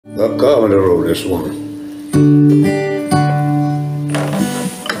Carpenter wrote this one.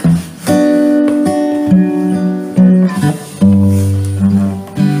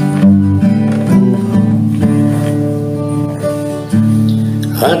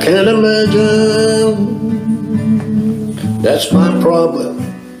 I can't imagine, that's my problem.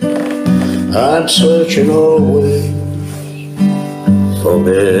 I'm searching always for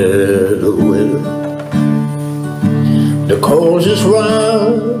better weather. The coast is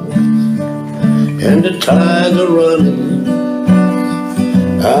round and the tides are running.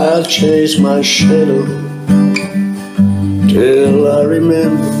 I'll chase my shadow till I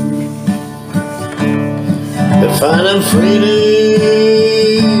remember the fine and free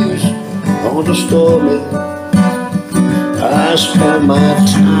days on the stormy. I spend my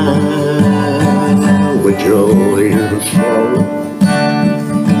time with joy and sorrow.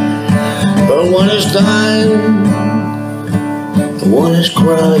 But one is dying, one is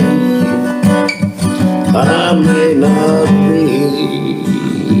crying. I may not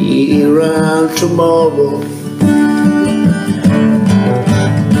be around tomorrow.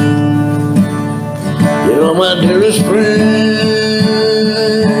 You know, my dearest friend,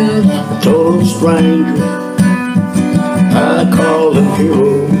 a total stranger, I call them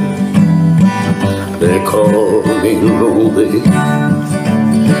heroes, they call me lonely.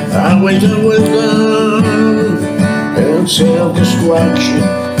 I waited with them and self-destruction.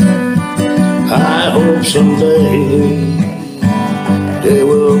 I hope someday they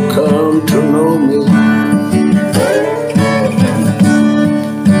will come to know me.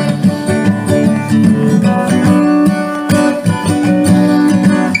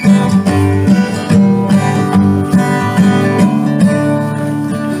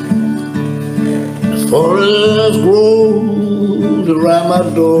 The forest grows around my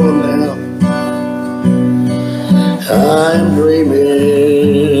door now. I'm dreaming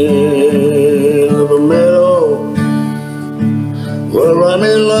of a meadow where I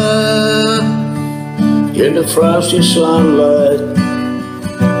may lie in the frosty sunlight,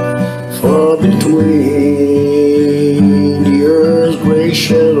 far between the earth's gray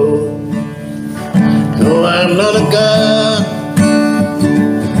shadow. No, I'm not a god,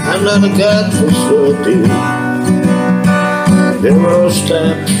 I'm not a god for certain. There are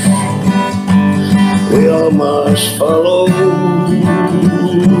steps we all must follow.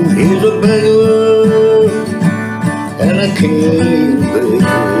 He's a beggar and a king, baby.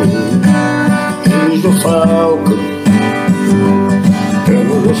 He's the falcon and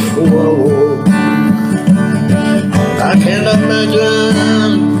the swallow. I can't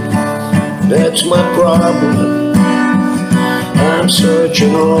imagine, that's my problem. I'm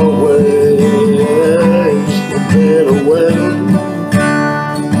searching always for better weather.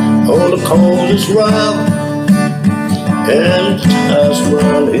 Oh, the cold is round and the tide's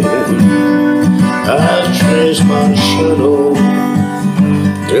running. I'll chase my shadow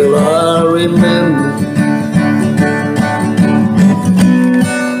till I remember.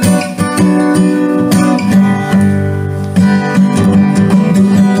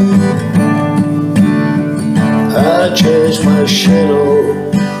 I'll chase my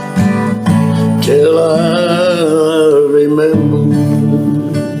shadow